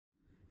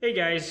Hey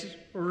guys,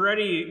 we're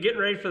getting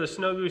ready for the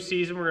snow goose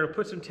season. We're gonna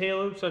put some tail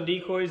loops on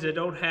decoys that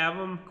don't have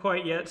them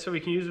quite yet so we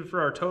can use them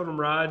for our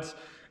totem rods.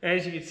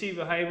 As you can see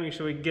behind me,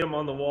 so we can get them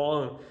on the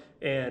wall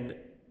and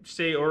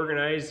stay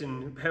organized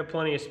and have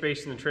plenty of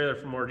space in the trailer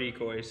for more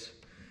decoys.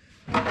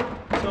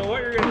 So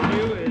what you're gonna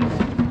do is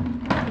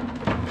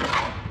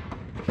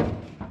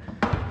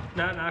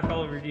not knock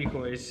all of your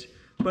decoys,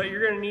 but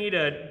you're gonna need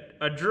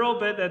a drill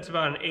bit that's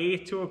about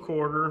 1/8 to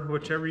 1/4,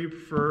 whichever you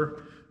prefer,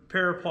 a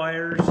pair of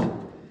pliers,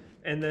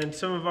 and then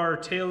some of our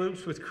tail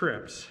loops with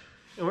crips.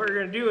 And what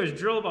you're gonna do is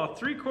drill about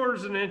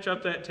 3/4 of an inch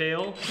up that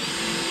tail.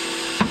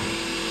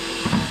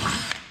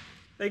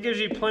 That gives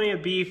you plenty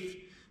of beef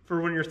for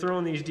when you're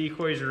throwing these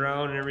decoys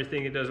around and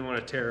everything it doesn't want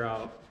to tear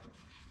out.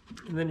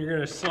 And then you're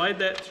gonna slide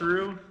that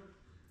through.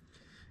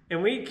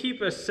 And we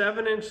keep a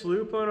 7-inch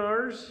loop on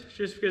ours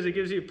just because it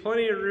gives you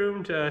plenty of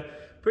room to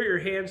put your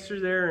hands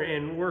through there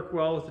and work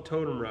well with the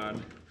totem rod.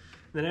 And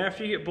then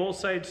after you get both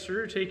sides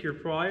through, take your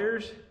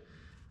pliers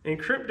and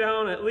crimp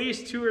down at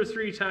least 2 or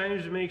 3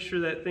 times to make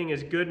sure that thing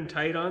is good and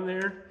tight on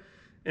there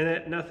and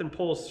that nothing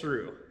pulls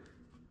through.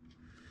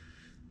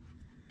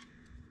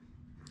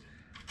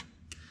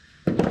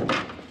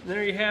 And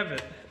there you have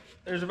it.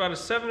 There's about a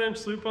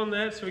 7-inch loop on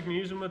that so we can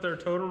use them with our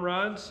totem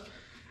rods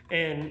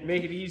and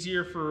make it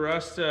easier for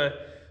us to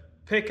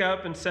pick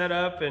up and set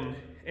up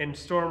and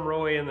store them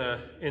away in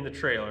the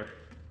trailer.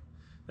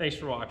 Thanks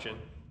for watching.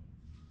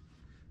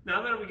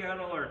 Now that we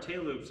got all our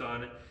tail loops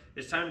on it,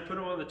 it's time to put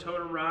them on the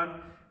totem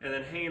rod and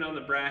then hang it on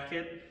the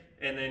bracket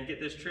and then get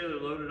this trailer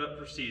loaded up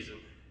for season.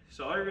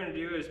 So all you're gonna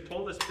do is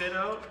pull this pin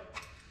out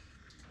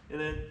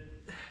and then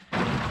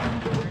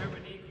grab a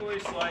decoy,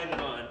 slide it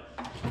on.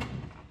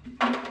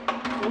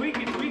 So we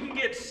can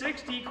get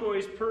 6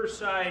 decoys per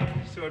side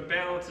so it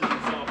balances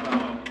itself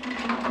out.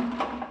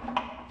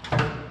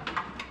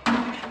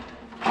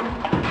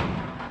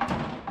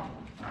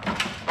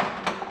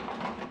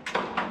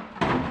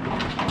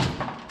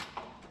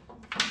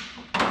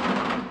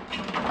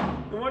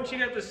 Once you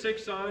got the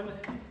 6 on,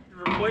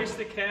 replace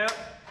the cap,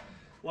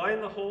 line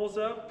the holes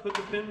up, put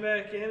the pin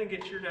back in, and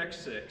get your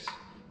next 6.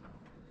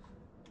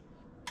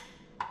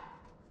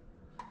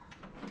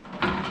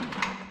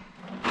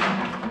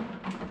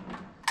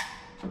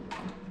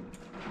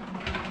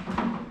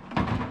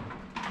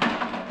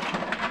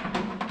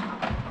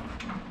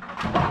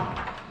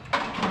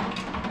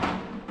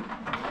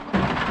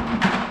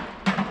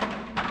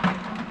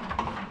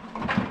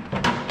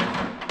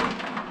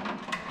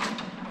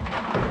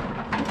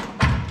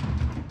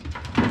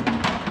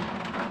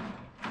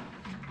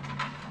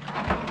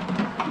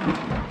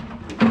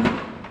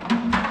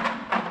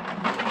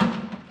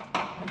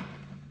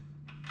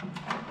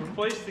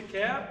 Replace the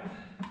cap,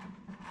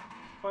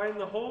 find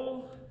the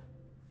hole,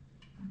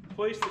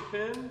 place the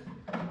pin,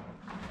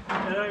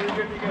 and now you're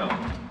good to go.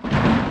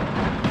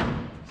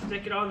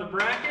 Stick it on the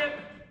bracket,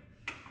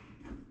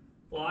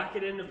 lock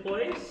it into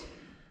place,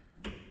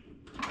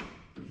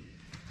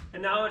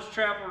 and now it's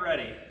travel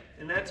ready.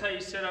 And that's how you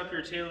set up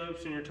your tail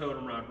loops and your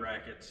totem rod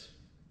brackets.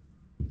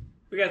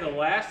 We got the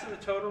last of the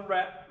totem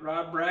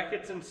rod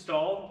brackets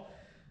installed.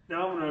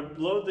 Now I'm going to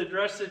load the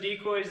rest of the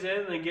decoys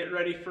in and then get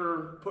ready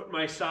for putting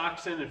my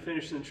socks in and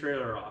finishing the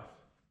trailer off.